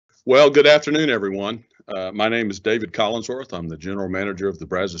Well, good afternoon, everyone. My name is David Collinsworth. I'm the General Manager of the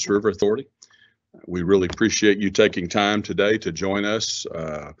Brazos River Authority. We really appreciate you taking time today to join us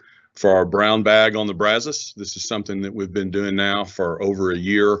for our brown bag on the Brazos. This is something that we've been doing now for over a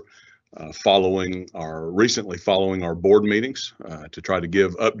year, recently following our board meetings to try to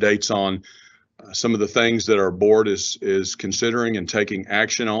give updates on some of the things that our board is considering and taking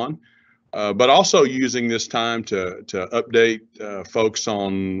action on. But also using this time to update folks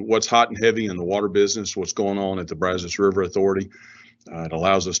on what's hot and heavy in the water business, what's going on at the Brazos River Authority. It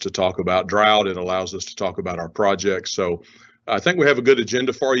allows us to talk about drought. It allows us to talk about our projects. So I think we have a good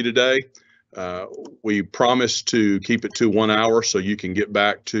agenda for you today. We promise to keep it to 1 hour so you can get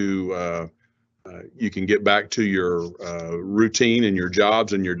back to your routine and your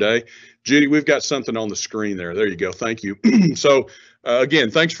jobs and your day. Judy, we've got something on the screen there. There you go. Thank you. So again,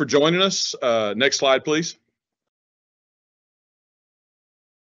 thanks for joining us. Next slide, please.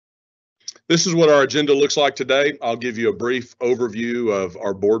 This is what our agenda looks like today. I'll give you a brief overview of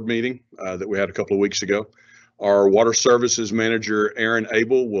our board meeting that we had a couple of weeks ago. Our Water Services Manager, Aaron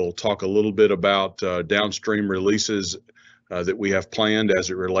Abel, will talk a little bit about downstream releases that we have planned as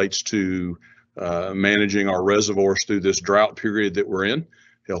it relates to managing our reservoirs through this drought period that we're in.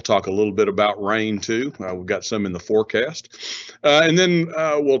 He'll talk a little bit about rain too. We've got some in the forecast, and then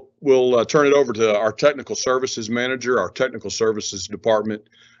we'll turn it over to our Technical Services Manager. Our Technical Services Department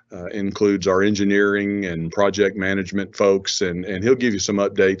includes our engineering and project management folks, and he'll give you some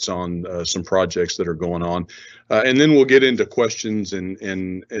updates on some projects that are going on, and then we'll get into questions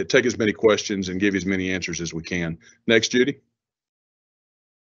and take as many questions and give as many answers as we can. Next, Judy.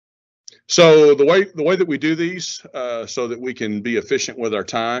 So the way that we do these so that we can be efficient with our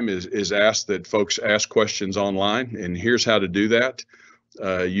time is ask that folks ask questions online, and here's how to do that.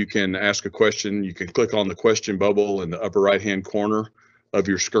 You can ask a question. You can click on the question bubble in the upper right-hand corner of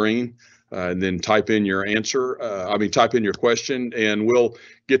your screen, and then type in your answer. Type in your question, and we'll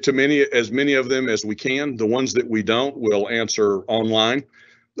get to as many of them as we can. The ones that we don't, we'll answer online.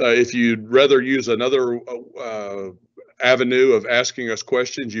 If you'd rather use another avenue of asking us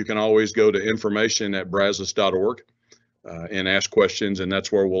questions, you can always go to information@brazos.org and ask questions, and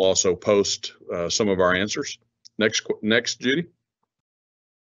that's where we'll also post some of our answers. Next, Judy.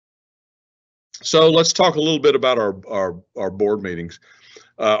 So let's talk a little bit about our board meetings.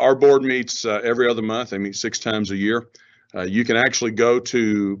 Our board meets every other month. They meet 6 times a year. You can actually go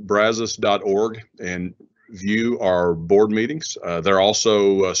to brazos.org and view our board meetings. They're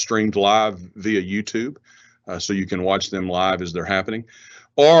also streamed live via YouTube. So you can watch them live as they're happening.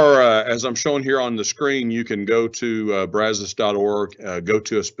 Or as I'm showing here on the screen, you can go to brazos.org, go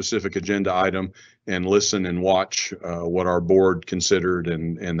to a specific agenda item, and listen and watch what our board considered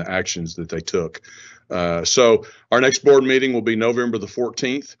and the actions that they took. So our next board meeting will be November the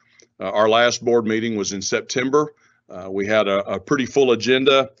 14th. Our last board meeting was in September. We had a pretty full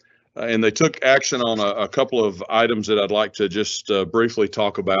agenda. And they took action on a couple of items that I'd like to just briefly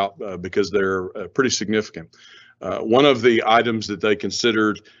talk about because they're pretty significant. One of the items that they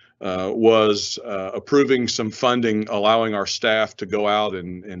considered was approving some funding, allowing our staff to go out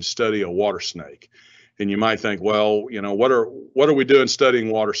and study a water snake. And you might think, well, what are we doing studying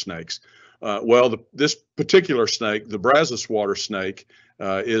water snakes? This particular snake, the Brazos water snake,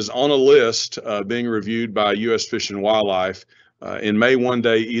 is on a list being reviewed by U.S. Fish and Wildlife and may one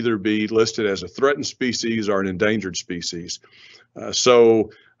day either be listed as a threatened species or an endangered species.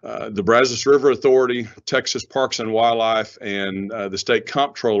 So the Brazos River Authority, Texas Parks and Wildlife, and the State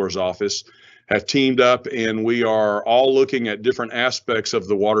Comptroller's Office have teamed up, and we are all looking at different aspects of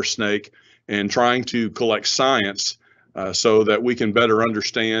the water snake and trying to collect science so that we can better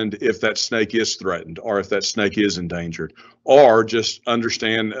understand if that snake is threatened or if that snake is endangered, or just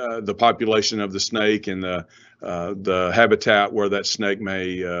understand the population of the snake and the habitat where that snake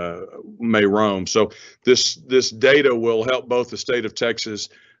may roam. So this data will help both the state of Texas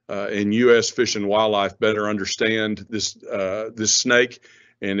and U.S. Fish and Wildlife better understand this snake,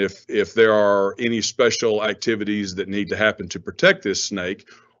 and if there are any special activities that need to happen to protect this snake,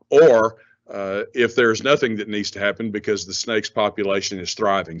 or if there's nothing that needs to happen because the snake's population is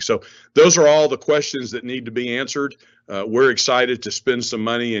thriving. So those are all the questions that need to be answered. We're excited to spend some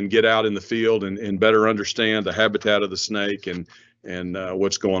money and get out in the field and better understand the habitat of the snake and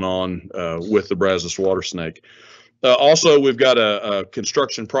what's going on with the Brazos water snake. Also, we've got a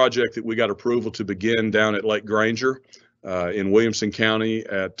construction project that we got approval to begin down at Lake Granger in Williamson County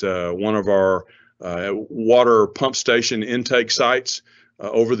at one of our water pump station intake sites.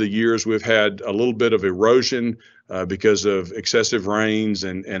 Over the years, we've had a little bit of erosion because of excessive rains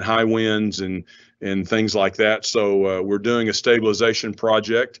and high winds, and and things like that. So we're doing a stabilization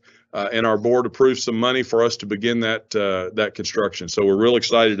project, and our board approved some money for us to begin that construction. So we're real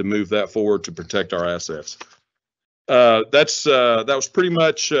excited to move that forward to protect our assets. That was pretty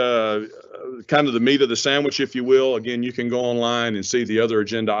much kind of the meat of the sandwich, if you will. Again, you can go online and see the other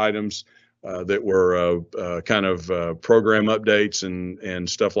agenda items that were kind of program updates and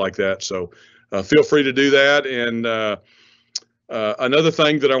stuff like that. So feel free to do that. And another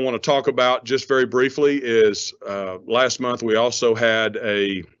thing that I want to talk about just very briefly is last month we also had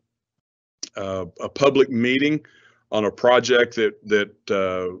a public meeting on a project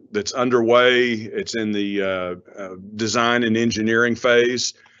that's underway. It's in the design and engineering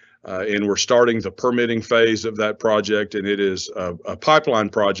phase, and we're starting the permitting phase of that project. And it is a pipeline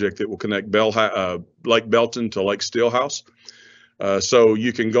project that will connect Lake Belton to Lake Steelhouse. So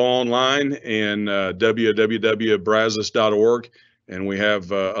you can go online and www.brazos.org, and we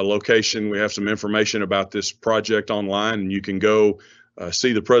have a location. We have some information about this project online, and you can go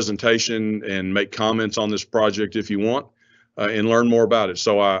see the presentation and make comments on this project if you want, and learn more about it.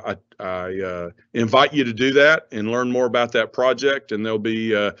 So I invite you to do that and learn more about that project, and there'll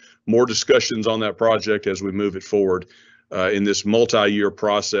be more discussions on that project as we move it forward in this multi-year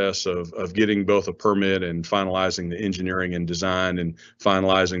process of getting both a permit and finalizing the engineering and design and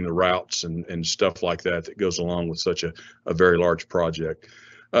finalizing the routes and stuff like that goes along with such a very large project.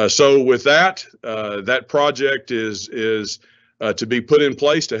 So with that, that project is to be put in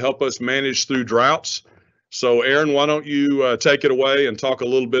place to help us manage through droughts. So Aaron, why don't you take it away and talk a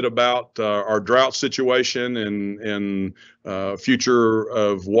little bit about our drought situation and future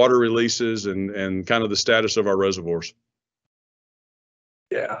of water releases and kind of the status of our reservoirs.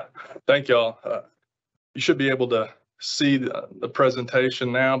 Yeah, thank y'all. You should be able to see the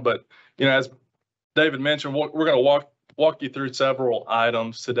presentation now, but as David mentioned, we're going to walk you through several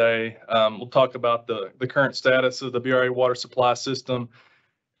items today. We'll talk about the current status of the BRA water supply system,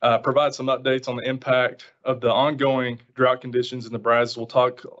 provide some updates on the impact of the ongoing drought conditions in the Brazos. We'll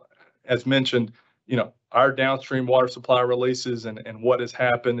talk, as mentioned, our downstream water supply releases and what has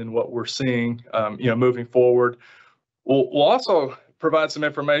happened and what we're seeing, moving forward. We'll also provide some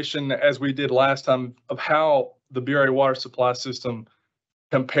information, as we did last time, of how the BRA water supply system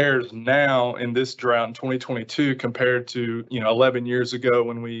compares now in this drought in 2022 compared to 11 years ago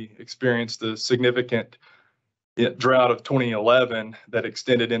when we experienced the significant drought of 2011 that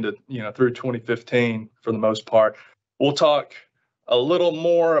extended into through 2015 for the most part. We'll talk a little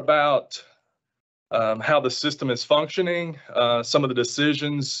more about how the system is functioning, some of the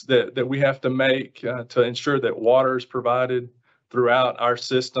decisions that we have to make to ensure that water is provided throughout our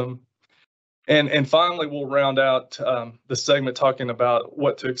system. And finally, we'll round out the segment talking about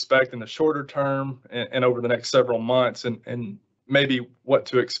what to expect in the shorter term and over the next several months, and maybe what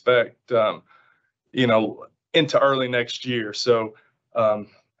to expect, into early next year. So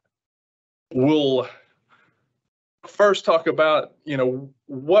we'll first talk about,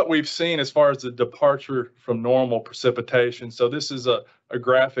 what we've seen as far as the departure from normal precipitation. So this is a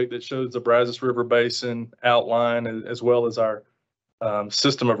graphic that shows the Brazos River Basin outline, as well as our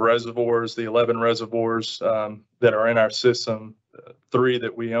system of reservoirs, the 11 reservoirs that are in our system, 3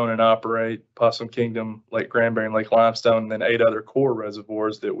 that we own and operate, Possum Kingdom, Lake Granbury, and Lake Limestone, and then 8 other core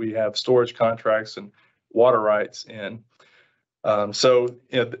reservoirs that we have storage contracts and water rights in. So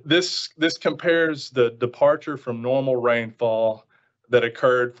this compares the departure from normal rainfall that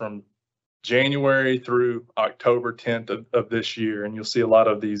occurred from January through October 10th of this year. And you'll see a lot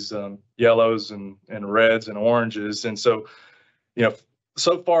of these yellows and reds and oranges. And so,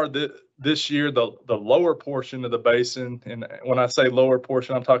 so far this year, the lower portion of the basin, and when I say lower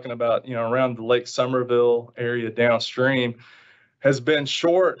portion, I'm talking about, around the Lake Somerville area downstream, has been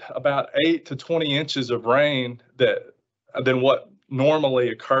short about 8 to 20 inches of rain than what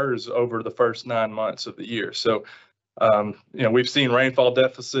normally occurs over the first 9 months of the year. So, we've seen rainfall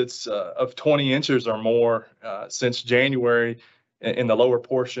deficits of 20 inches or more since January in the lower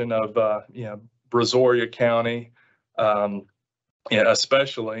portion of, Brazoria County,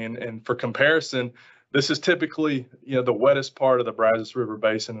 especially. And for comparison, this is typically, the wettest part of the Brazos River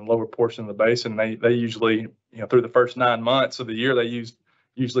Basin and lower portion of the basin. They usually, through the first 9 months of the year, they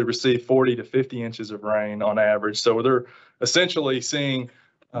usually receive 40 to 50 inches of rain on average. So they're essentially seeing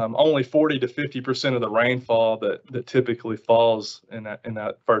only 40 to 50% of the rainfall that typically falls in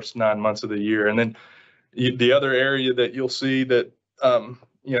that first 9 months of the year. And then the other area that you'll see that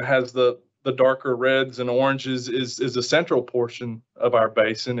has the darker reds and oranges is the central portion of our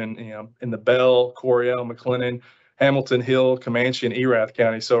basin, and in the Bell, Coryell, McLennan, Hamilton Hill, Comanche, and Erath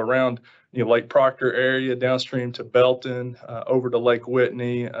County. So around Lake Proctor area, downstream to Belton, over to Lake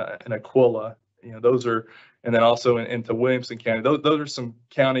Whitney and Aquila those are, and then also into Williamson County. Those are some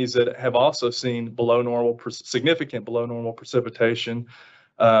counties that have also seen below normal, significant below normal precipitation.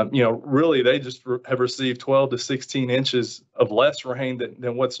 Really, they just have received 12 to 16 inches of less rain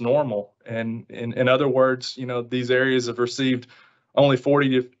than what's normal. And in other words, these areas have received only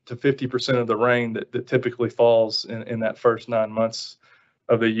 40 to 50% of the rain that typically falls in that first 9 months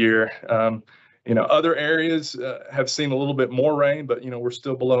of the year. Other areas have seen a little bit more rain, but we're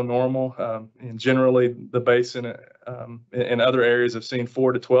still below normal. And generally, the basin in other areas have seen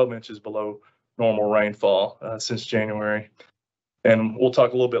 4 to 12 inches below normal rainfall since January. And we'll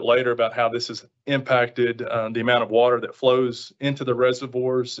talk a little bit later about how this has impacted the amount of water that flows into the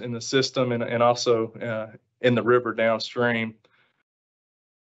reservoirs in the system and also in the river downstream.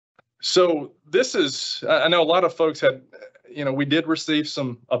 So this is, I know a lot of folks had, we did receive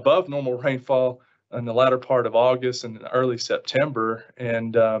some above normal rainfall in the latter part of August and early September.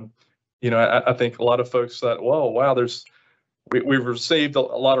 And, I think a lot of folks thought, whoa, wow, we've received a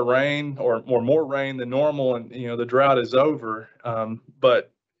lot of rain or more rain than normal, and the drought is over.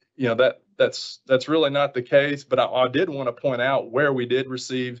 But that's really not the case. But I did want to point out where we did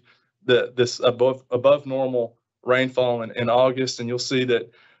receive this above normal rainfall in August, and you'll see that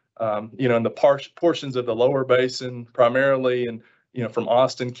in the portions of the lower basin, primarily and from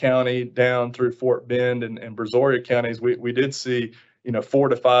Austin County down through Fort Bend and Brazoria counties, we did see 4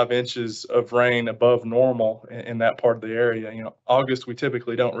 to 5 inches of rain above normal in that part of the area. August, we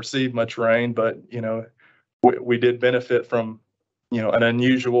typically don't receive much rain, but we did benefit from an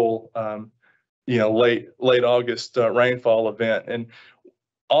unusual late August rainfall event. And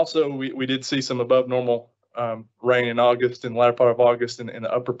also we did see some above normal rain in August, in the latter part of August, in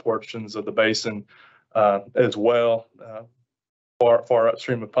the upper portions of the basin as well, far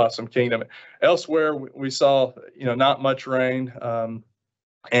upstream of Possum Kingdom. Elsewhere, we saw not much rain,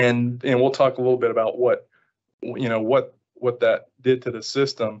 and we'll talk a little bit about what that did to the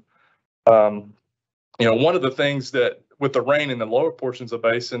system. One of the things that with the rain in the lower portions of the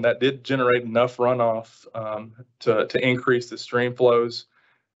basin, that did generate enough runoff to increase the stream flows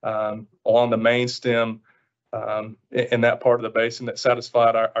along the main stem in that part of the basin that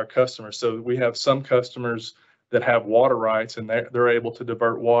satisfied our customers. So we have some customers that have water rights, and they're able to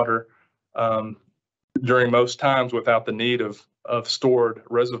divert water during most times without the need of stored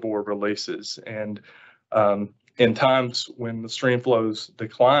reservoir releases. And in times when the stream flows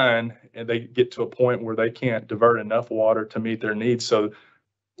decline and they get to a point where they can't divert enough water to meet their needs, so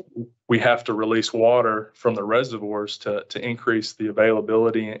we have to release water from the reservoirs to increase the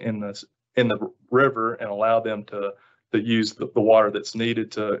availability in the river and allow them to use the water that's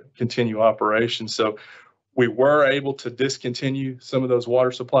needed to continue operations. So we were able to discontinue some of those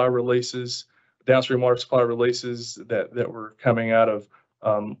water supply releases, downstream water supply releases that were coming out of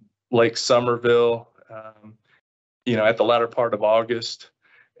Lake Somerville, at the latter part of August,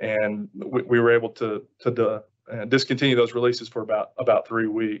 and we were able to discontinue those releases for about 3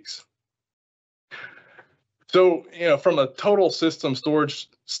 weeks. So, from a total system storage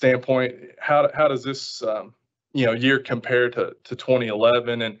standpoint, how does this year compare to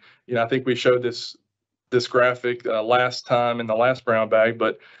 2011? And I think we showed this graphic last time in the last brown bag,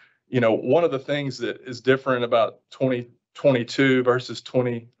 but one of the things that is different about 2022 versus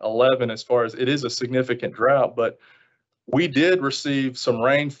 2011, as far as it is a significant drought, but we did receive some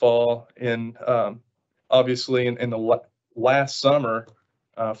rainfall obviously in the last summer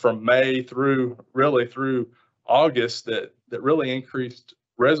from May through August that really increased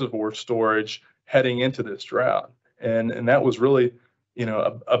reservoir storage heading into this drought, and that was really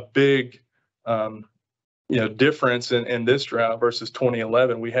a big difference in this drought versus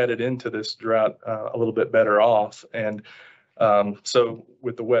 2011. We headed into this drought a little bit better off, and so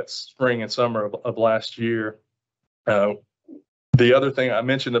with the wet spring and summer of last year. The other thing I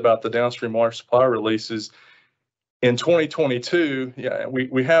mentioned about the downstream water supply releases in 2022,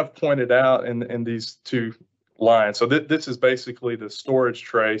 we have pointed out in these two lines. So this is basically the storage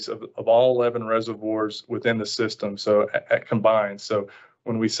trace of all 11 reservoirs within the system. So at combined. So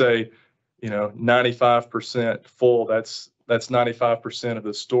when we say 95% full, that's 95% of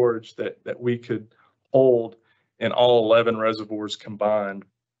the storage that we could hold in all 11 reservoirs combined.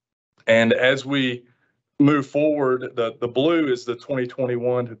 And as we move forward, the blue is the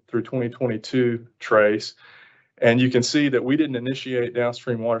 2021 through 2022 trace. And you can see that we didn't initiate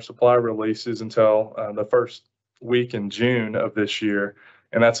downstream water supply releases until the first week in June of this year.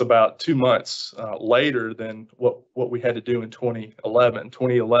 And that's about 2 months later than what we had to do in 2011.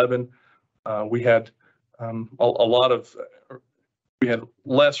 2011, we had we had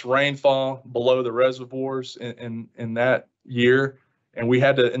less rainfall below the reservoirs in that year. and we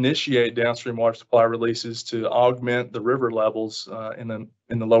had to initiate downstream water supply releases to augment the river levels in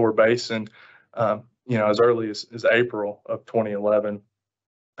the lower basin, as early as April of 2011.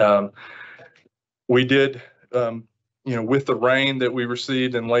 We did, with the rain that we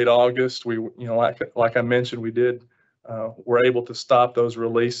received in late August, we, like I mentioned, were able to stop those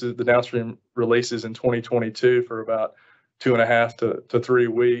releases, the downstream releases in 2022 for about 2.5 to 3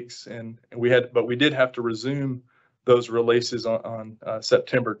 weeks, but we did have to resume those releases on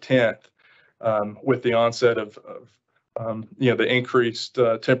September 10th with the onset of the increased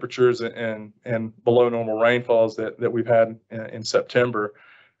temperatures and below normal rainfalls that we've had in September.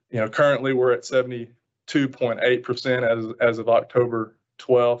 Currently we're at 72.8% as of October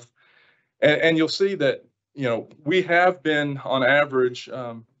 12th, and you'll see that we have been on average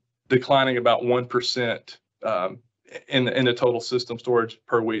declining about 1% in the total system storage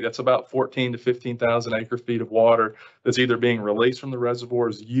per week. That's about 14 to 15,000 acre feet of water that's either being released from the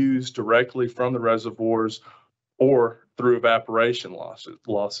reservoirs, used directly from the reservoirs, or through evaporation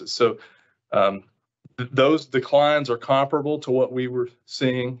losses. So those declines are comparable to what we were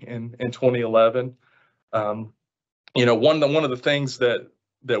seeing in 2011. One of the things that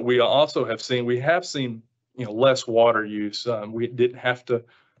we also have seen, less water use.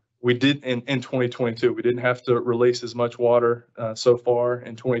 We did in 2022. We didn't have to release as much water so far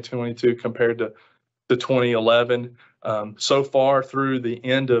in 2022 compared to 2011. So far through the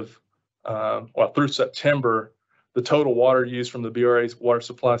end of through September, the total water use from the BRA's water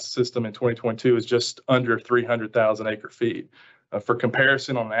supply system in 2022 is just under 300,000 acre feet. For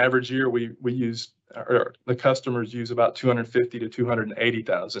comparison, on an average year, the customers use about 250 to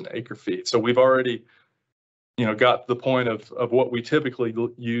 280,000 acre feet. So we've already got to the point of what we typically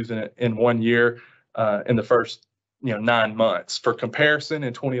use in 1 year in the first 9 months. For comparison,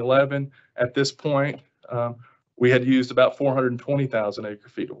 in 2011, at this point, we had used about 420,000 acre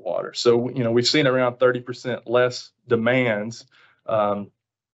feet of water. So we've seen around 30% less demands on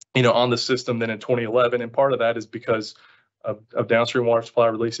the system than in 2011, and part of that is because of downstream water supply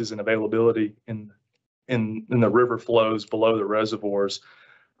releases and availability in the river flows below the reservoirs.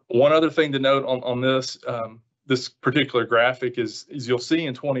 One other thing to note on this particular graphic is you'll see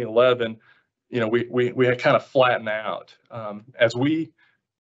in 2011, we had kind of flattened out. As we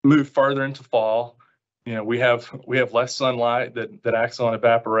move further into fall, we have less sunlight that acts on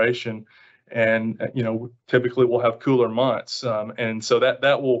evaporation, and typically we'll have cooler months, and so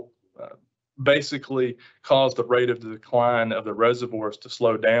that will basically cause the rate of the decline of the reservoirs to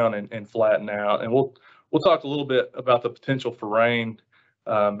slow down and flatten out. And we'll talk a little bit about the potential for rain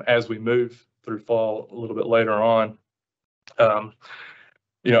as we move through fall a little bit later on.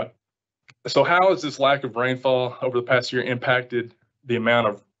 So how has this lack of rainfall over the past year impacted the amount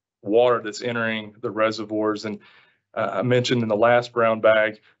of water that's entering the reservoirs? And I mentioned in the last brown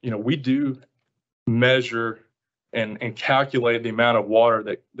bag, we do measure and calculate the amount of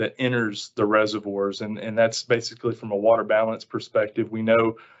water that enters the reservoirs, and that's basically from a water balance perspective. We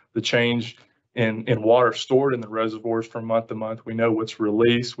know the change in water stored in the reservoirs from month to month. We know what's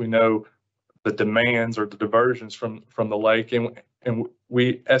released. We know the demands or the diversions from the lake, and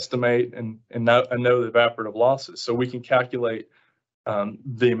we estimate and know the evaporative losses. So we can calculate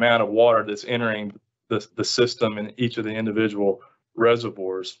the amount of water that's entering the system in each of the individual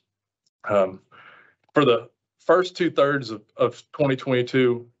reservoirs. For the first 2/3 of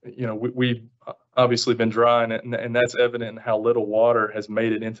 2022, we've obviously been dry, and that's evident in how little water has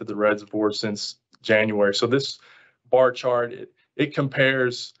made it into the reservoir since January. So this bar chart, it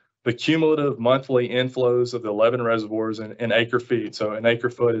compares the cumulative monthly inflows of the 11 reservoirs in acre feet. So an acre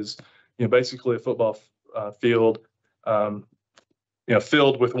foot is basically a football field,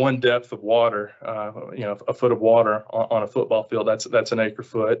 filled with one depth of water. A foot of water on a football field, that's an acre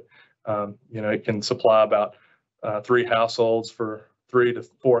foot. It can supply about 3 to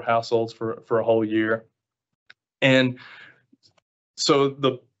 4 households for a whole year. And so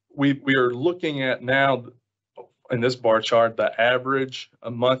we are looking at now in this bar chart the average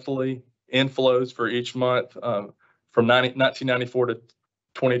monthly inflows for each month from 1994 to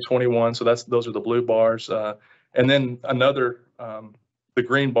 2021. So those are the blue bars, and then the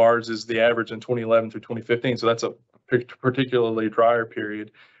green bars is the average in 2011 through 2015. So that's a particularly drier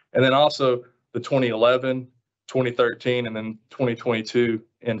period. And then also the 2011, 2013, and then 2022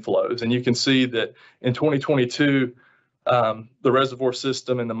 inflows. And you can see that in 2022, the reservoir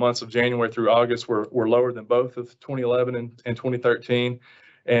system in the months of January through August were lower than both of 2011 and 2013.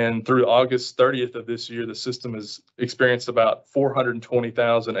 And through August 30th of this year, the system has experienced about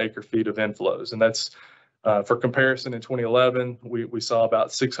 420,000 acre feet of inflows. And that's, for comparison, in 2011, we saw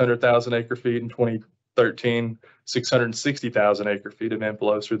about 600,000 acre feet. In 2013, 660,000 acre feet of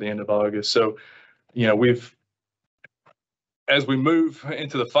inflows through the end of August. So, as we move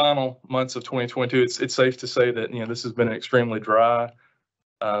into the final months of 2022, it's safe to say that, this has been an extremely dry,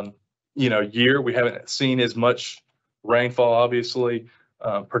 year. We haven't seen as much rainfall, obviously,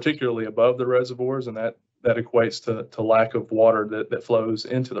 particularly above the reservoirs, and that equates to lack of water that flows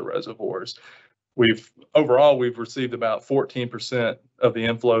into the reservoirs. Overall, we've received about 14% of the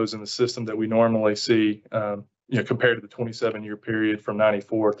inflows in the system that we normally see, compared to the 27-year period from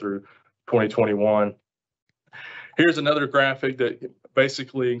 94 through 2021. Here's another graphic that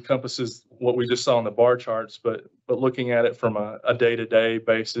basically encompasses what we just saw in the bar charts, but looking at it from a day-to-day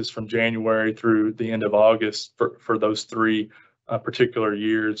basis from January through the end of August for those three particular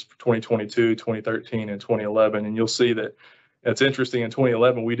years, 2022, 2013, and 2011. And you'll see that it's interesting. In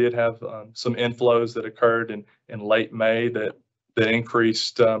 2011, we did have some inflows that occurred in late May that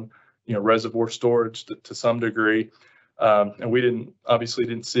increased reservoir storage to some degree, and we obviously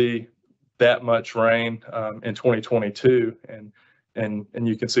didn't see that much rain in 2022, and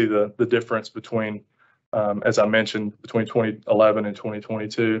you can see the difference between, as I mentioned, between 2011 and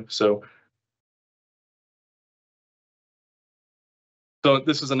 2022. So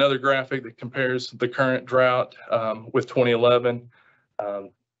this is another graphic that compares the current drought with 2011.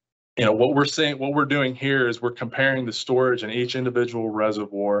 What we're doing here is we're comparing the storage in each individual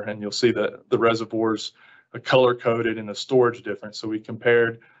reservoir, and you'll see that the reservoirs are color coded in the storage difference. So we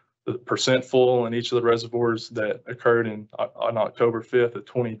compared the percent full in each of the reservoirs that occurred on October 5th of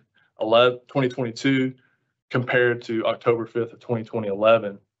 2022 compared to October 5th of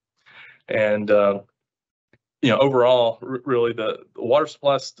 2011. And, overall, really the water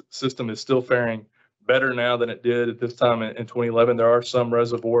supply system is still faring better now than it did at this time in 2011. There are some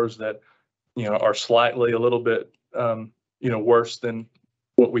reservoirs that, are slightly a little bit, worse than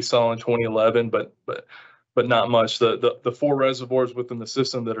what we saw in 2011, but not much. The four reservoirs within the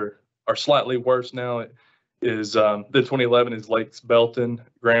system that are slightly worse now is than 2011 is Lakes Belton,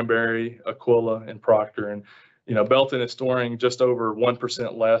 Granbury, Aquila, and Proctor. And Belton is storing just over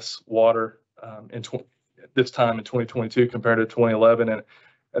 1% less water this time in 2022 compared to 2011, and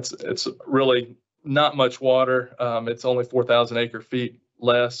it's really not much water. It's only 4,000 acre feet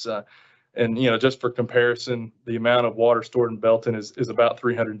less. And just for comparison, the amount of water stored in Belton is about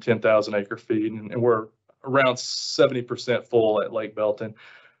 310,000 acre feet, and we're around 70% full at Lake Belton.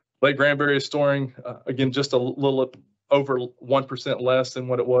 Lake Granbury is storing, again, just a little over 1% less than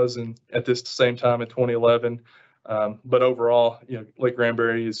what it was at this same time in 2011. But overall, Lake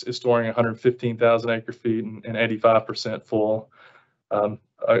Granbury is storing 115,000 acre feet and 85% full.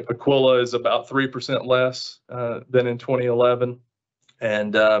 Aquila is about 3% less than in 2011,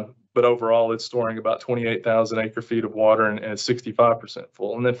 but overall it's storing about 28,000 acre feet of water and is 65%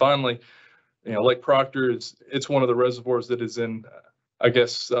 full. And then finally, Lake Proctor it's one of the reservoirs that is in, I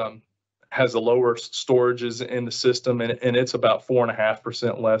guess, has the lower storages in the system, and it's about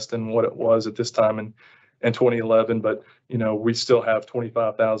 4.5% less than what it was at this time in 2011. But we still have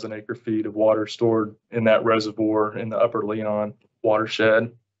 25,000 acre feet of water stored in that reservoir in the Upper Leon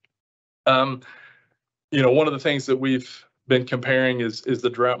watershed. One of the things that we've been comparing is the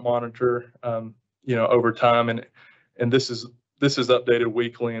drought monitor, over time, and this is updated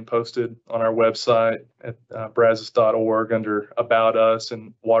weekly and posted on our website at Brazos.org under About Us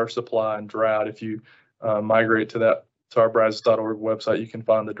and Water Supply and Drought. If you migrate to our Brazos.org website, you can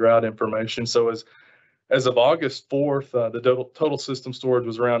find the drought information. So as of August 4th, the total system storage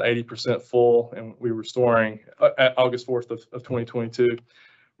was around 80% full, and we were storing at August 4th of 2022.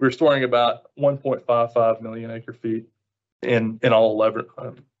 We were storing about 1.55 million acre feet in all 11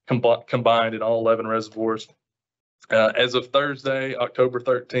 combined in all 11 reservoirs. As of Thursday, October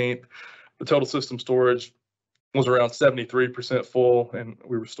 13th, the total system storage was around 73% full, and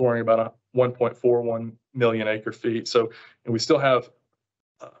we were storing about 1.41 million acre feet. So, and we still have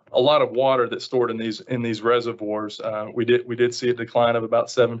a lot of water that's stored in these reservoirs. We did see a decline of about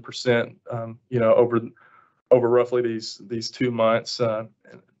 7%, over roughly these 2 months,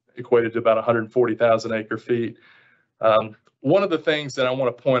 equated to about 140,000 acre feet. One of the things that I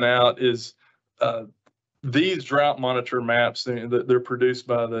want to point out is these drought monitor maps, they're produced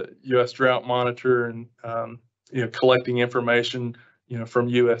by the U.S. Drought Monitor, and collecting information from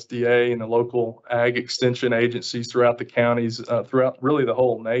USDA and the local ag extension agencies throughout the counties, throughout really the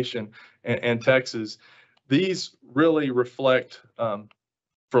whole nation and Texas. These really reflect,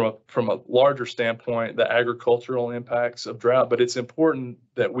 from a larger standpoint, the agricultural impacts of drought. But it's important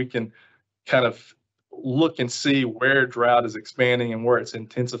that we can kind of look and see where drought is expanding and where it's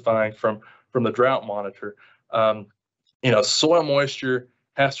intensifying from the drought monitor. Soil moisture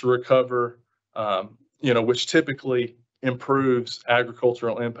has to recover which typically improves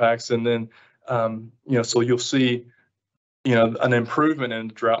agricultural impacts. And then, so you'll see, an improvement in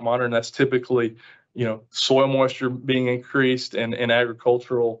drought monitoring. That's typically, soil moisture being increased and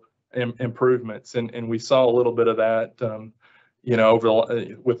agricultural improvements. And we saw a little bit of that,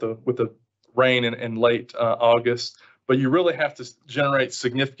 over with the rain in late August. But you really have to generate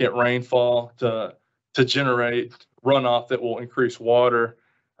significant rainfall to generate runoff that will increase water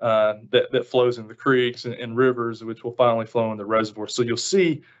that flows in the creeks and rivers, which will finally flow in the reservoir. So you'll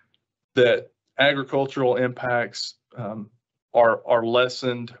see that agricultural impacts are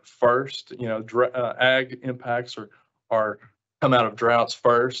lessened first. Ag impacts are come out of droughts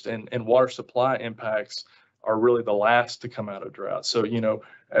first, and water supply impacts are really the last to come out of drought. So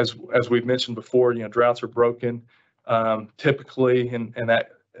as we've mentioned before, droughts are broken typically, and that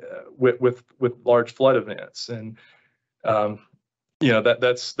with large flood events, and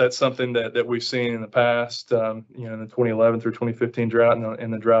that's something that we've seen in the past, in the 2011 through 2015 drought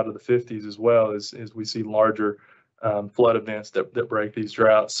and the drought of the 50s as well, as we see larger flood events that break these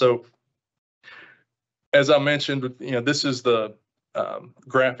droughts. So as I mentioned, this is the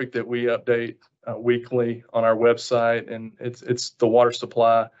graphic that we update weekly on our website, and it's the water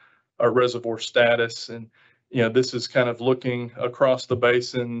supply reservoir status. And this is kind of looking across the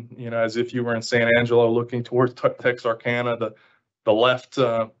basin, as if you were in San Angelo looking towards Texarkana. The left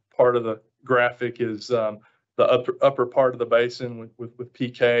part of the graphic is the upper part of the basin with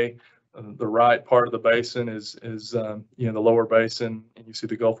PK. The right part of the basin is the lower basin, and you see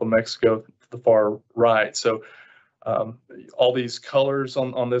the Gulf of Mexico to the far right. So all these colors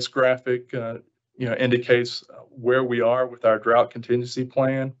on this graphic indicates where we are with our drought contingency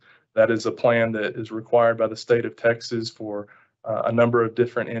plan. That is a plan that is required by the state of Texas for a number of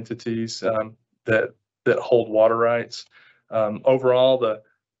different entities that hold water rights. Overall,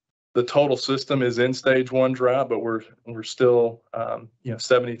 the total system is in stage 1 drought, but we're still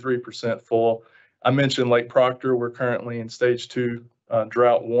 73% full. I mentioned Lake Proctor. We're currently in stage 2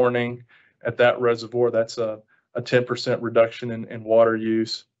 drought warning at that reservoir. That's a 10% reduction in water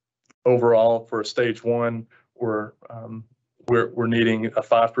use. Overall, for a stage 1, we're needing a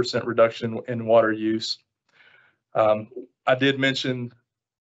 5% reduction in water use. I did mention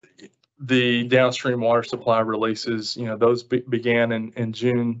the downstream water supply releases. Those began in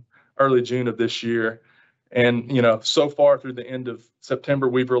June, early June of this year. And, so far through the end of September,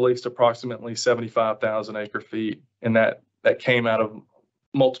 we've released approximately 75,000 acre feet. And that came out of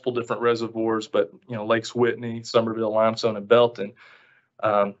multiple different reservoirs, but, Lakes Whitney, Somerville, Limestone, and Belton.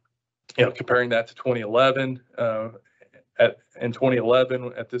 Comparing that to 2011, in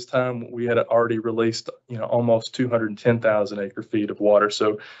 2011, at this time, we had already released, almost 210,000 acre feet of water.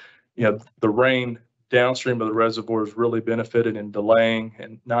 So, the rain downstream of the reservoirs really benefited in delaying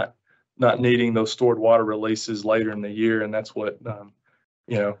and not needing those stored water releases later in the year. And that's what,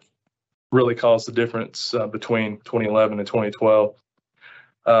 really caused the difference between 2011 and 2012.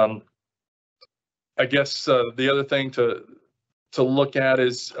 I guess the other thing to look at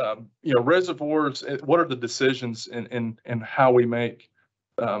is, reservoirs. What are the decisions and how we make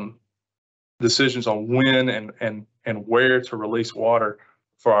decisions on when and where to release water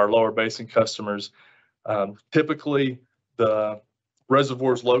for our lower basin customers? Typically, the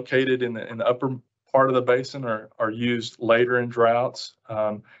reservoirs located in the upper part of the basin are used later in droughts.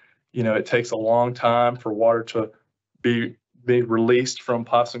 It takes a long time for water to be released from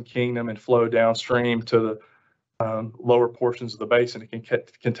Possum Kingdom and flow downstream to the lower portions of the basin.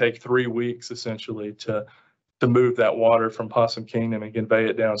 It can take 3 weeks essentially to move that water from Possum Kingdom and convey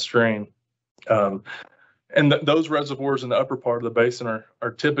it downstream. And those reservoirs in the upper part of the basin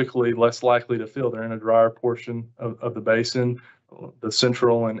are typically less likely to fill. They're in a drier portion of the basin. The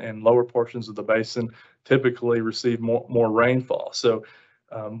central and lower portions of the basin typically receive more rainfall. So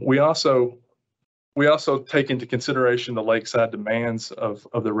we also take into consideration the lakeside demands of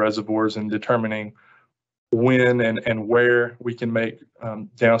the reservoirs in determining when and where we can make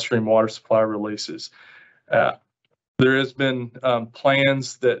downstream water supply releases. There has been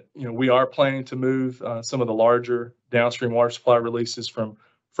plans that we are planning to move some of the larger downstream water supply releases from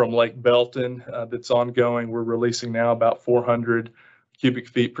Lake Belton. That's ongoing. We're releasing now about 400 cubic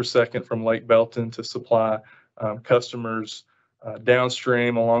feet per second from Lake Belton to supply customers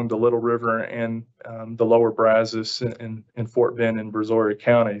downstream along the Little River and the lower Brazos in Fort Bend and Brazoria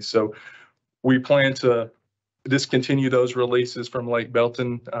County. So we plan to discontinue those releases from Lake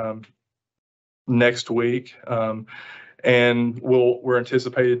Belton next week, and we're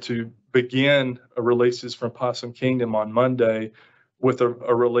anticipated to begin releases from Possum Kingdom on Monday with a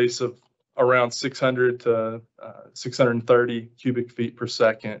release of around 600 to 630 cubic feet per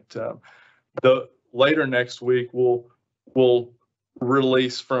second. later next week, we'll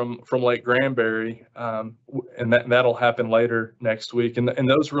release from Lake Granbury, and that'll happen later next week. And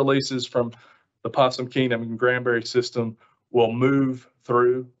those releases from the Possum Kingdom and Granbury system will move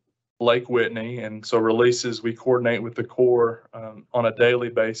through Lake Whitney. And so releases, we coordinate with the Corps on a daily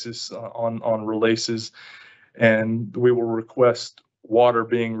basis on releases, and we will request water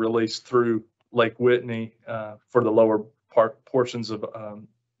being released through Lake Whitney for the lower portions of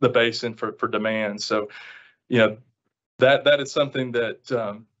the basin for demand. So, that is something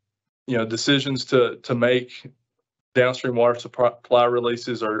that, decisions to make downstream water supply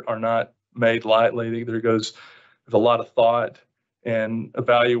releases are not made lightly. There goes with a lot of thought and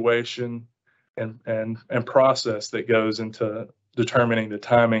evaluation and process that goes into determining the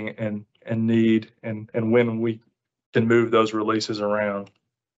timing and need and when we can move those releases around.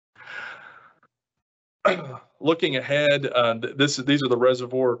 Looking ahead, these are the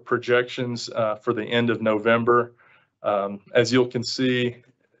reservoir projections for the end of November. As you can see,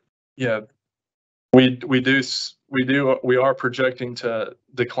 we are projecting to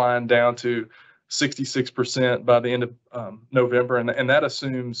decline down to 66% by the end of November, and that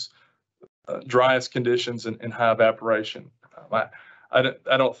assumes driest conditions and high evaporation. I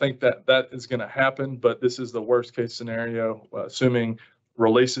don't think that is going to happen, but this is the worst case scenario, assuming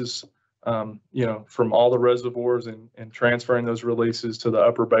releases, from all the reservoirs and transferring those releases to the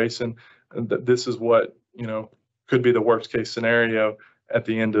upper basin. This is what, could be the worst case scenario at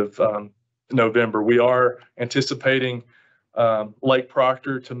the end of November. We are anticipating Lake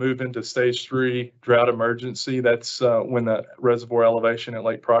Proctor to move into stage 3 drought emergency. That's when the reservoir elevation at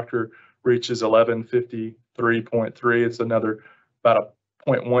Lake Proctor reaches 1153.3. It's another about a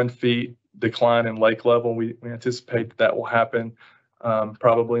 0.1 feet decline in lake level. We anticipate that will happen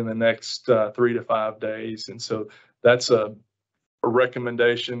probably in the next 3 to 5 days. And so that's a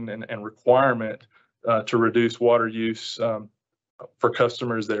recommendation and requirement to reduce water use for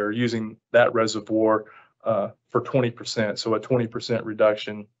customers that are using that reservoir for 20%. So a 20%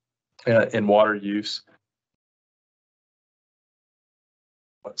 reduction in water use.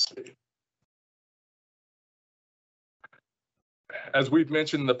 Let's see. As we've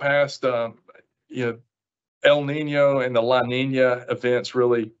mentioned in the past, El Nino and the La Nina events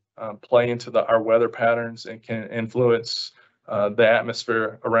really play into our weather patterns and can influence the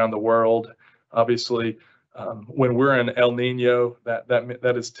atmosphere around the world. Obviously, when we're in El Nino,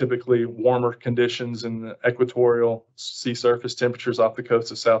 that is typically warmer conditions in the equatorial sea surface temperatures off the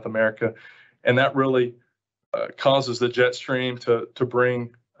coast of South America, and that really causes the jet stream to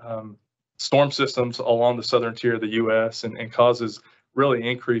bring storm systems along the southern tier of the U.S. and causes really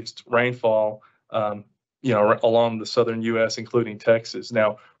increased rainfall, along the southern U.S., including Texas.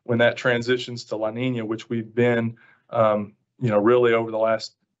 Now, when that transitions to La Nina, which we've been, really over the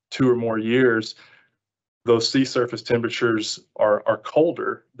last 2 or more years, those sea surface temperatures are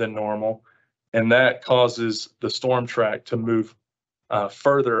colder than normal, and that causes the storm track to move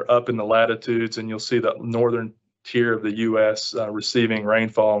further up in the latitudes, and you'll see the northern tier of the U.S. Receiving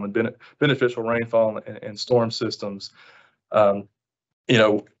rainfall and beneficial rainfall and storm systems. We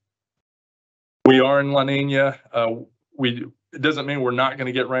are in La Nina. It doesn't mean we're not going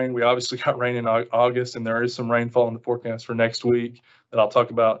to get rain. We obviously got rain in August, and there is some rainfall in the forecast for next week that I'll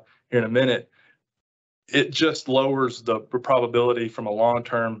talk about here in a minute. It just lowers the probability from a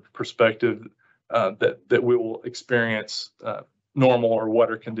long-term perspective that we will experience normal or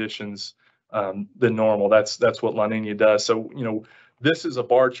wetter conditions than normal. That's what La Nina does. So, this is a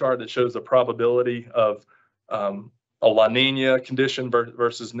bar chart that shows the probability of a La Nina condition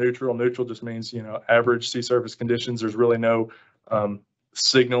versus neutral. Neutral just means, average sea surface conditions. There's really no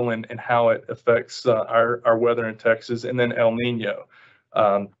signal in how it affects our weather in Texas. And then El Nino.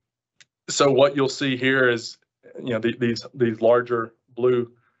 So what you'll see here is, these larger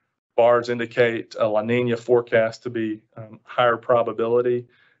blue bars indicate a La Nina forecast to be higher probability.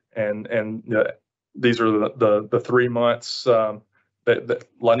 And these are the 3 months that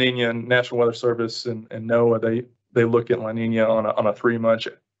La Nina and National Weather Service and NOAA, they look at La Nina on a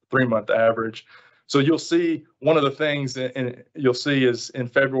 3-month average. So you'll see one of the things and you'll see is in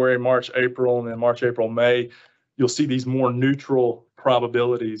February, March, April, and then March, April, May, you'll see these more neutral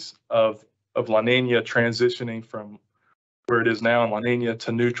probabilities of La Nina transitioning from where it is now in La Nina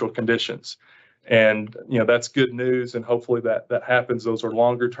to neutral conditions. And, that's good news. And hopefully that happens. Those are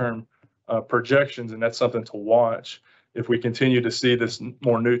longer term projections. And that's something to watch. If we continue to see this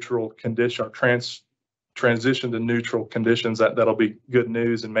more neutral condition or transition to neutral conditions, that'll be good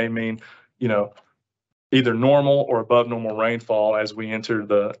news and may mean, either normal or above normal rainfall as we enter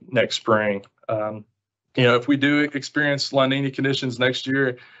the next spring. If we do experience La Nina conditions next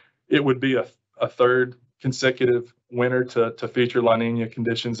year, it would be a a third consecutive winter to feature La Nina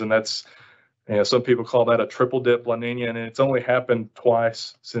conditions, and that's, some people call that a triple dip La Nina, and it's only happened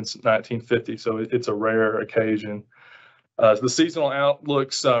twice since 1950, so it's a rare occasion. The seasonal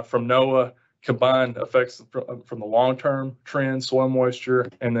outlooks from NOAA combined effects from the long-term trend, soil moisture,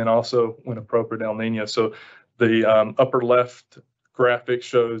 and then also when appropriate El Nino. So the upper left graphic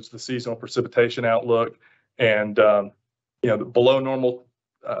shows the seasonal precipitation outlook, and below normal.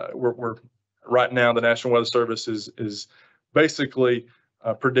 We're right now, the National Weather Service is basically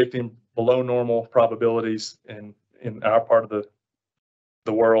predicting below normal probabilities in our part of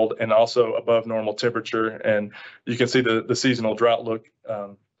the world, and also above normal temperature. And you can see the seasonal drought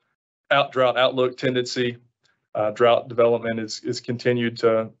outlook tendency. Drought development is continued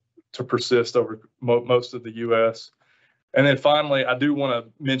to persist over most of the U.S. And then finally, I do want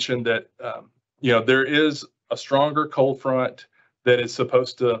to mention that there is a stronger cold front that is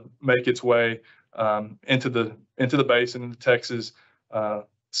supposed to make its way into the basin, into Texas,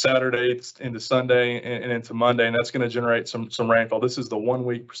 Saturday into Sunday and into Monday, and that's going to generate some rainfall. This is the 1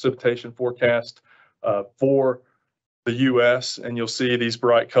 week precipitation forecast for the U.S., and you'll see these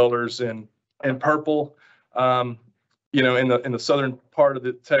bright colors in purple, in the southern part of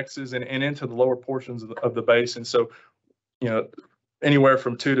the Texas and into the lower portions of the basin. So, anywhere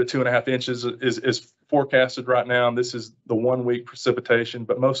from 2 to 2.5 inches is forecasted right now, and this is the 1 week precipitation.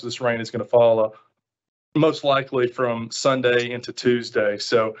 But most of this rain is going to fall most likely from Sunday into Tuesday.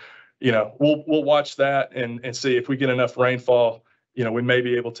 So, we'll watch that and see if we get enough rainfall. We may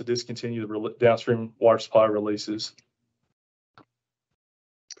be able to discontinue the downstream water supply releases.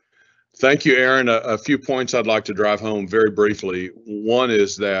 Thank you, Aaron. A few points I'd like to drive home very briefly. One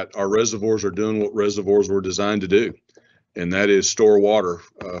is that our reservoirs are doing what reservoirs were designed to do, and that is store water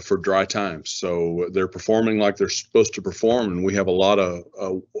for dry times. So they're performing like they're supposed to perform, and we have a lot of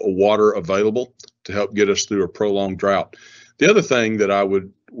water available to help get us through a prolonged drought. The other thing that I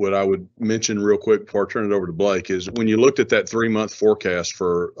would mention real quick before I turn it over to Blake is when you looked at that 3-month forecast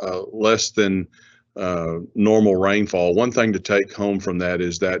for less than normal rainfall, one thing to take home from that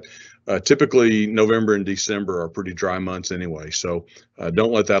is that typically November and December are pretty dry months anyway, so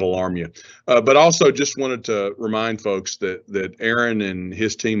don't let that alarm you. But also just wanted to remind folks that Aaron and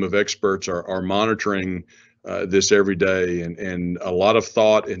his team of experts are monitoring this every day, and a lot of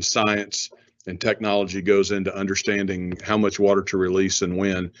thought and science and technology goes into understanding how much water to release and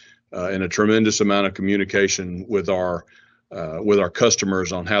when, and a tremendous amount of communication with our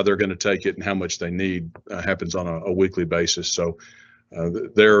customers on how they're going to take it and how much they need happens on a weekly basis. So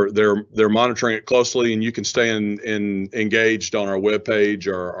they're monitoring it closely, and you can stay engaged on our webpage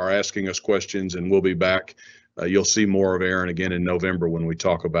or asking us questions, and we'll be back. You'll see more of Aaron again in November when we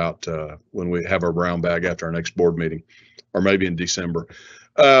talk about when we have our brown bag after our next board meeting, or maybe in December.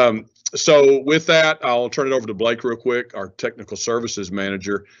 So with that, I'll turn it over to Blake real quick, our technical services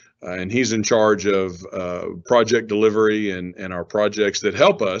manager, and he's in charge of project delivery and our projects that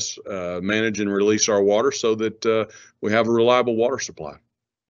help us manage and release our water so that we have a reliable water supply.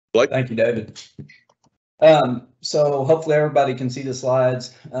 Blake? Thank you, David. So hopefully everybody can see the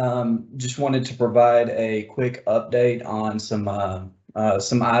slides. Just wanted to provide a quick update on some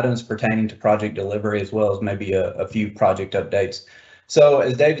items pertaining to project delivery, as well as maybe a few project updates. So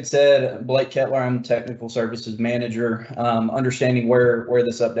as David said, Blake Kettler, I'm the technical services manager. Understanding where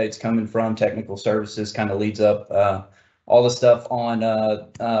this update's coming from, technical services kind of leads up all the stuff on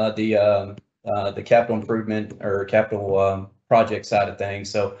the capital improvement or capital project side of things.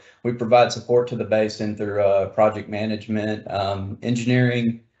 So we provide support to the basin through project management,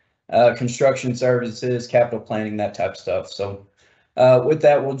 engineering, construction services, capital planning, that type of stuff. So with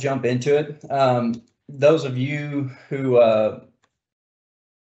that, we'll jump into it. Those of you who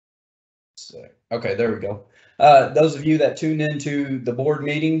okay, there we go. Those of you that tuned into the board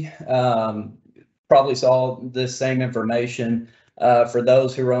meeting probably saw this same information. For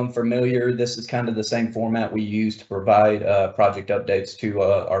those who are unfamiliar, this is kind of the same format we use to provide project updates to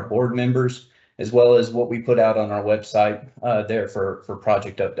our board members, as well as what we put out on our website there for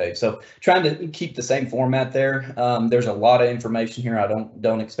project updates. So trying to keep the same format there. There's a lot of information here. I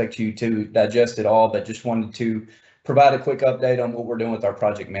don't expect you to digest it all, but just wanted to provide a quick update on what we're doing with our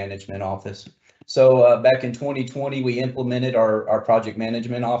project management office. So back in 2020, we implemented our project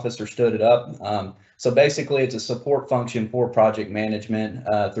management office, or stood it up. So basically, it's a support function for project management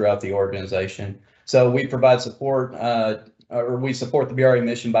throughout the organization. So we provide support, or we support the BRA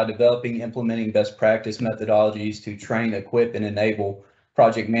mission by developing, implementing best practice methodologies to train, equip, and enable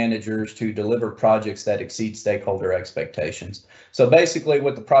project managers to deliver projects that exceed stakeholder expectations. So basically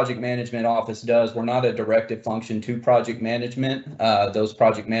what the project management office does, we're not a directive function to project management. Those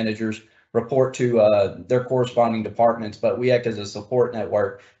project managers report to their corresponding departments, but we act as a support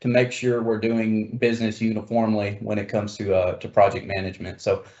network to make sure we're doing business uniformly when it comes to project management.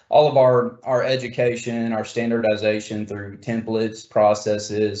 So all of our education, our standardization through templates,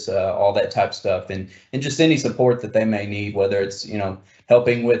 processes, all that type of stuff, and just any support that they may need, whether it's, you know,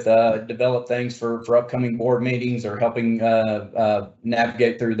 helping with develop things for upcoming board meetings, or helping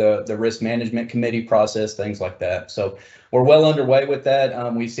navigate through the risk management committee process, things like that. So we're well underway with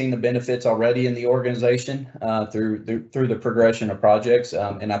that. We've seen the benefits already in the organization through the progression of projects,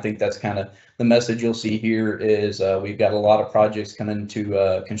 and I think that's kind of the message you'll see here is we've got a lot of projects coming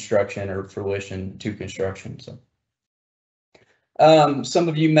to construction or fruition to construction. So. Some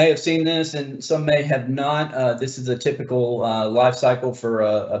of you may have seen this and some may have not. This is a typical life cycle for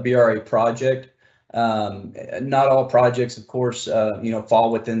a BRA project. Not all projects, of course, you know,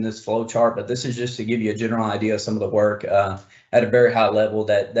 fall within this flow chart, but this is just to give you a general idea of some of the work at a very high level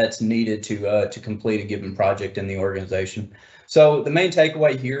that's needed to complete a given project in the organization. So the main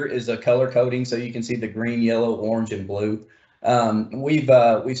takeaway here is a color coding, so you can see the green, yellow, orange, and blue.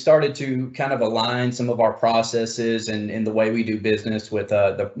 We've started to kind of align some of our processes and the way we do business with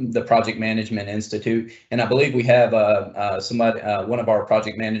the Project Management Institute, and I believe we have one of our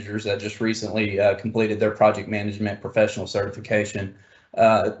project managers that just recently completed their project management professional certification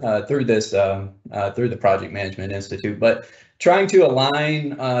through the Project Management Institute. But trying to align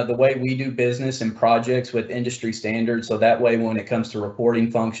the way we do business and projects with industry standards, so that way when it comes to reporting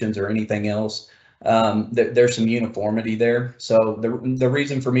functions or anything else, there's some uniformity there. So the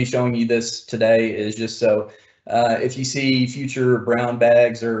reason for me showing you this today is just so if you see future brown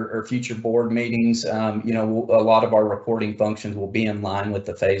bags or future board meetings, you know, a lot of our reporting functions will be in line with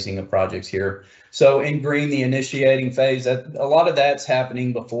the phasing of projects here. So in green, the initiating phase, a lot of that's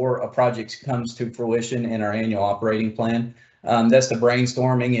happening before a project comes to fruition in our annual operating plan. That's the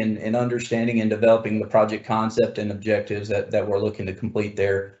brainstorming and understanding and developing the project concept and objectives that we're looking to complete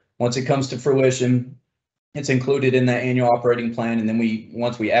there. Once it comes to fruition, it's included in that annual operating plan, and then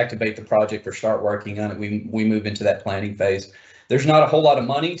once we activate the project or start working on it, we move into that planning phase. There's not a whole lot of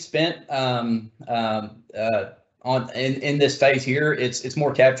money spent in this phase here. It's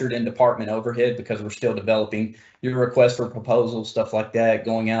more captured in department overhead because we're still developing your request for proposals, stuff like that,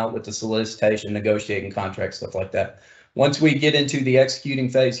 going out with the solicitation, negotiating contracts, stuff like that. Once we get into the executing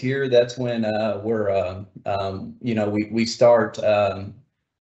phase here, that's when we start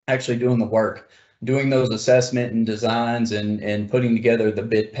actually doing the work, doing those assessment and designs and putting together the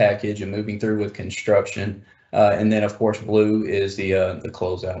bid package and moving through with construction. And then of course, blue is the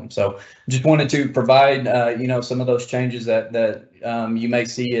closeout. So just wanted to provide, some of those changes that you may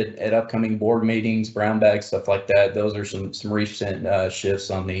see at upcoming board meetings, brown bags, stuff like that. Those are some recent shifts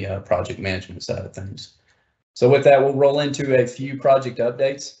on the project management side of things. So with that, we'll roll into a few project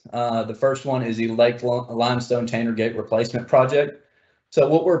updates. The first one is the Lake Limestone Tanner Gate Replacement Project. So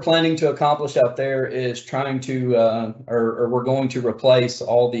what we're planning to accomplish out there is trying to, or we're going to replace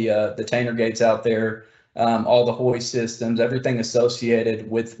all the Tanner gates out there, all the hoist systems, everything associated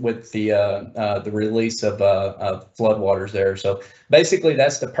with the release of floodwaters there. So basically,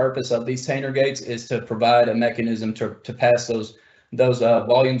 that's the purpose of these Tanner gates, is to provide a mechanism to pass those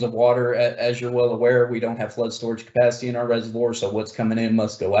volumes of water. As you're well aware, we don't have flood storage capacity in our reservoir, so what's coming in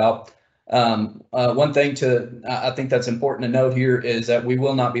must go out. One thing I think that's important to note here is that we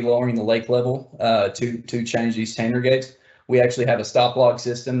will not be lowering the lake level to change these Tanner gates. We actually have a stop log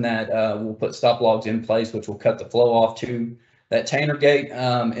system that will put stop logs in place, which will cut the flow off to that Tanner gate,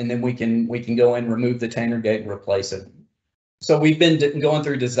 and then we can go in, remove the Tanner gate, and replace it. So we've been going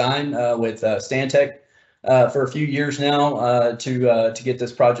through design with Stantec for a few years now to get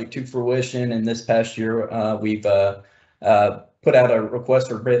this project to fruition. And this past year, we've put out a request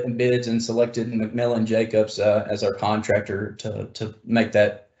for bids and selected McMillan Jacobs as our contractor to make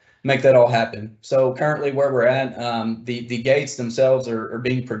that all happen. So currently where we're at, the gates themselves are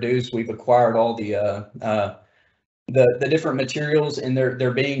being produced. We've acquired all the different materials, and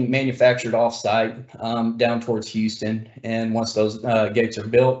they're being manufactured off site down towards Houston. And once those gates are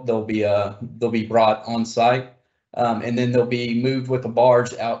built, they'll be brought on site. And then they'll be moved with a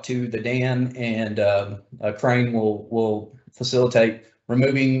barge out to the dam, and a crane will facilitate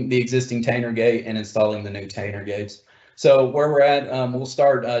removing the existing Tanner gate and installing the new Tanner gates. So where we're at, we'll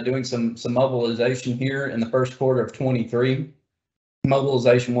start doing some mobilization here in the first quarter of 23.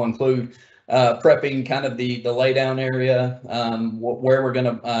 Mobilization will include prepping kind of the laydown area, where we're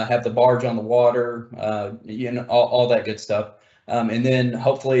going to have the barge on the water, all that good stuff. And then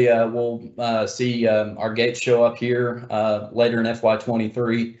hopefully we'll see our gates show up here later in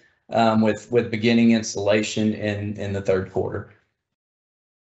FY23 with beginning installation in the third quarter.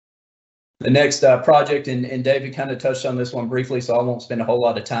 The next project, and David kind of touched on this one briefly, so I won't spend a whole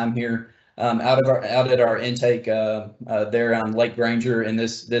lot of time here. Out at our intake there on Lake Granger, and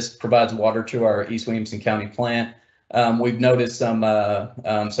this provides water to our East Williamson County plant. We've noticed some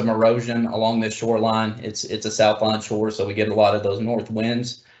erosion along this shoreline. It's a southline shore, so we get a lot of those north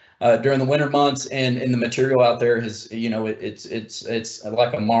winds during the winter months, and the material out there has, it's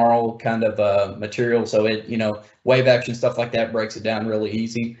like a marl kind of material, so wave action, stuff like that breaks it down really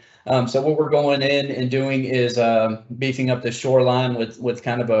easy. So what we're going in and doing is beefing up the shoreline with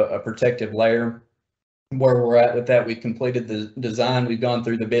kind of a protective layer. Where we're at with that, we've completed the design, we've gone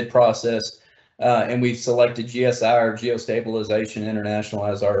through the bid process, and we've selected GSI, or Geostabilization International,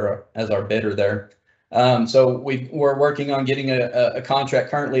 as our bidder there. So we're working on getting a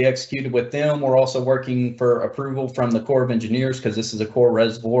contract currently executed with them. We're also working for approval from the Corps of Engineers, because this is a Corps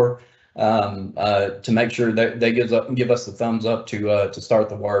reservoir, to make sure that they give us the thumbs up to start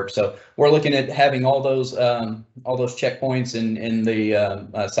the work. So we're looking at having all those checkpoints in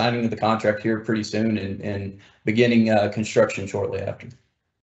the signing of the contract here pretty soon, and beginning construction shortly after.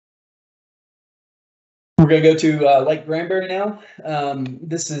 We're going to go to Lake Granbury now.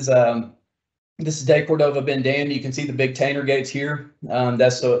 This is Day Cordova Bend Dam. You can see the big Tanner gates here.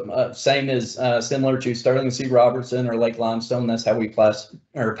 That's the same as similar to Sterling C. Robertson or Lake Limestone. That's how we pass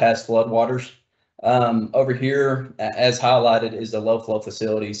floodwaters. Over here, as highlighted, is the low flow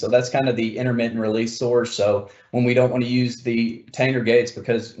facility. So that's kind of the intermittent release source. So when we don't want to use the Tanner gates,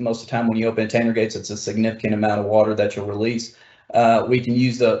 because most of the time when you open Tanner gates, it's a significant amount of water that you'll release. We can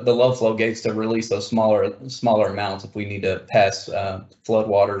use the low flow gates to release those smaller amounts if we need to pass flood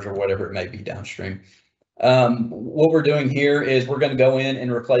waters or whatever it may be downstream. What we're doing here is we're going to go in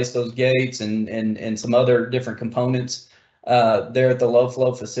and replace those gates and some other different components there at the low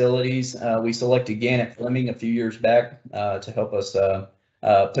flow facilities. We selected Gannett Fleming a few years back to help us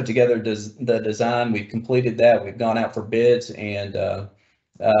put together the design. We've completed that. We've gone out for bids and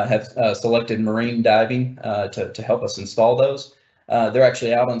have selected Marine Diving to help us install those. They're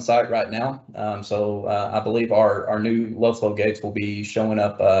actually out on site right now. So I believe our new low flow gates will be showing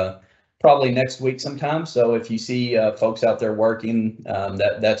up probably next week sometime. So if you see folks out there working,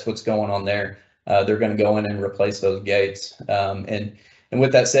 that's what's going on there. They're going to go in and replace those gates. And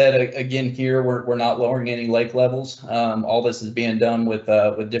with that said, again, here we're not lowering any lake levels. All this is being done with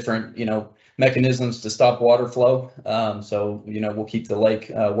different mechanisms to stop water flow. So we'll keep the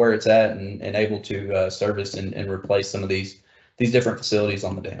lake where it's at and able to service and replace some of these different facilities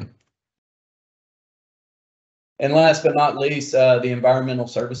on the dam. And last but not least, the environmental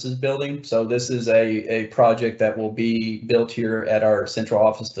services building. So this is a project that will be built here at our central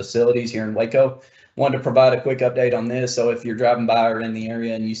office facilities here in Waco. Wanted to provide a quick update on this. So if you're driving by or in the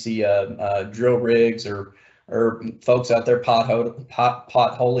area and you see drill rigs or folks out there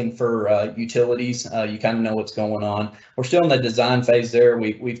potholing for utilities, you kind of know what's going on. We're still in the design phase there.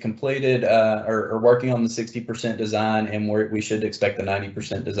 We've completed or working on the 60% design, and we should expect the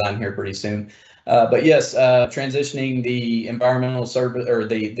 90% design here pretty soon. But yes, transitioning the environmental service, or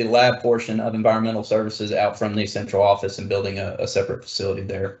the lab portion of environmental services, out from the central office and building a separate facility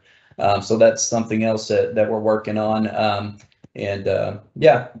there. So that's something else that we're working on.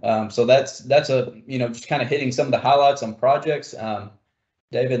 So that's just kind of hitting some of the highlights on projects.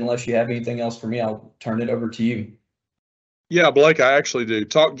 David, unless you have anything else for me, I'll turn it over to you. Yeah, Blake, I actually do.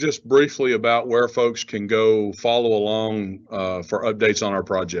 Talk just briefly about where folks can go follow along for updates on our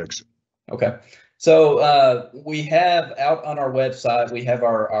projects. Okay. So we have out on our website, we have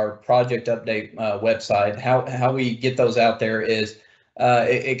our project update website. How we get those out there is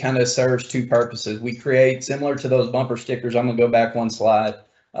it kind of serves two purposes. We create, similar to those bumper stickers, I'm going to go back one slide,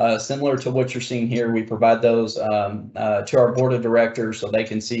 similar to what you're seeing here. We provide those to our board of directors so they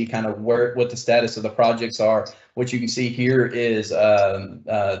can see kind of what the status of the projects are. What you can see here is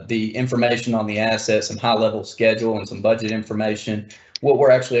the information on the assets, some high level schedule and some budget information, what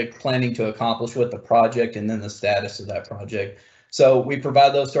we're actually planning to accomplish with the project, and then the status of that project. So we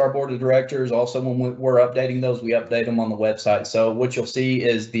provide those to our board of directors. Also, when we're updating those, we update them on the website. So what you'll see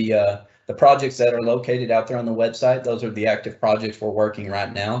is the projects that are located out there on the website. Those are the active projects we're working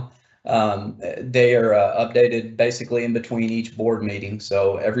right now. They are updated basically in between each board meeting.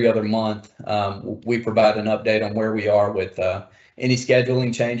 So every other month, we provide an update on where we are with any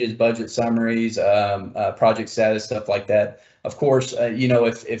scheduling changes, budget summaries, project status, stuff like that. Of course,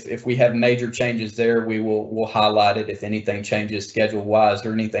 if we have major changes there, we'll highlight it if anything changes schedule wise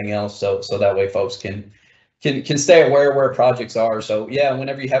or anything else. So that way folks can stay aware where projects are. So yeah,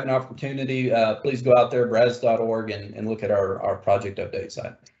 whenever you have an opportunity, please go out there, brazos.org, and look at our project update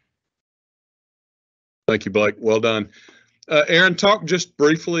site. Thank you, Blake. Well done. Aaron, talk just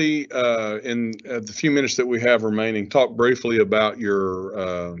briefly in the few minutes that we have remaining. Talk briefly about your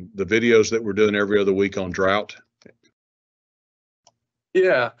the videos that we're doing every other week on drought.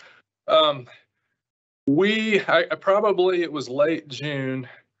 Yeah, I probably, it was late June,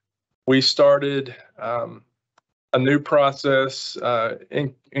 we started a new process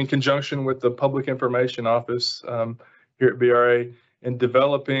in conjunction with the Public Information Office here at BRA in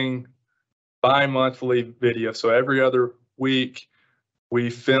developing bi-monthly video. So every other week we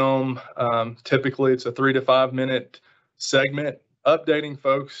film, typically it's a 3 to 5 minute segment updating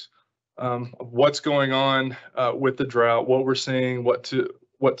folks of what's going on with the drought, what we're seeing, what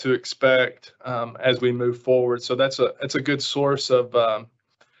to expect as we move forward. So that's a good source of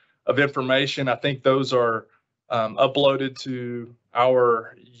information. I think those are uploaded to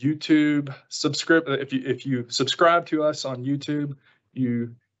our YouTube subscription. If you subscribe to us on YouTube,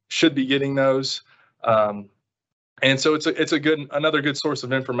 you should be getting those. And so it's another good source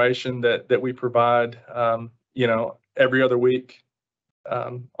of information that we provide, every other week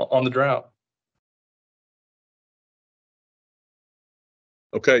on the drought.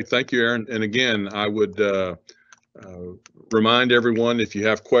 Okay, thank you, Aaron. And again, I would remind everyone, if you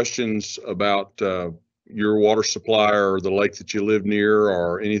have questions about your water supply or the lake that you live near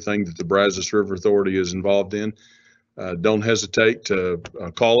or anything that the Brazos River Authority is involved in, don't hesitate to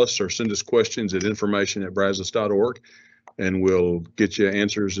call us or send us questions at information@brazos.org, and we'll get you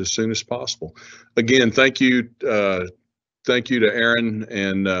answers as soon as possible. Again, thank you to Aaron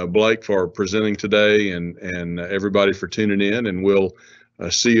and Blake for presenting today, and everybody for tuning in, and we'll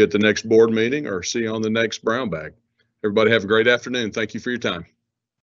see you at the next board meeting or see you on the next brown bag. Everybody have a great afternoon. Thank you for your time.